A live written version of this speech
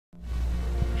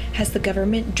Has the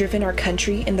government driven our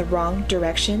country in the wrong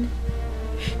direction?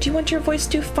 Do you want your voice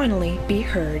to finally be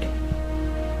heard?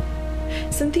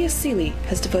 Cynthia Seeley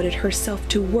has devoted herself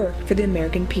to work for the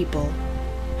American people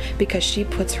because she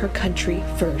puts her country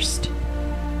first.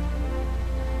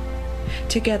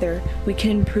 Together, we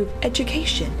can improve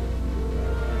education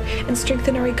and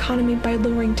strengthen our economy by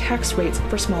lowering tax rates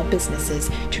for small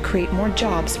businesses to create more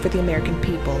jobs for the American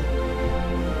people.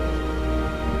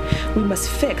 We must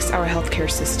fix our healthcare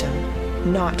system,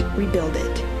 not rebuild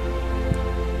it.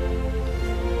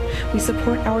 We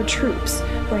support our troops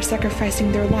who are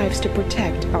sacrificing their lives to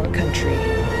protect our country.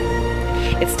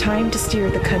 It's time to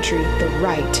steer the country the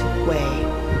right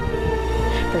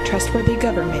way. For trustworthy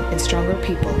government and stronger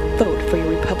people, vote for your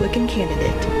Republican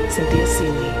candidate, Cynthia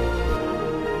Seeley.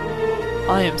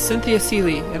 I am Cynthia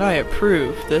Seeley, and I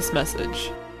approve this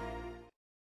message.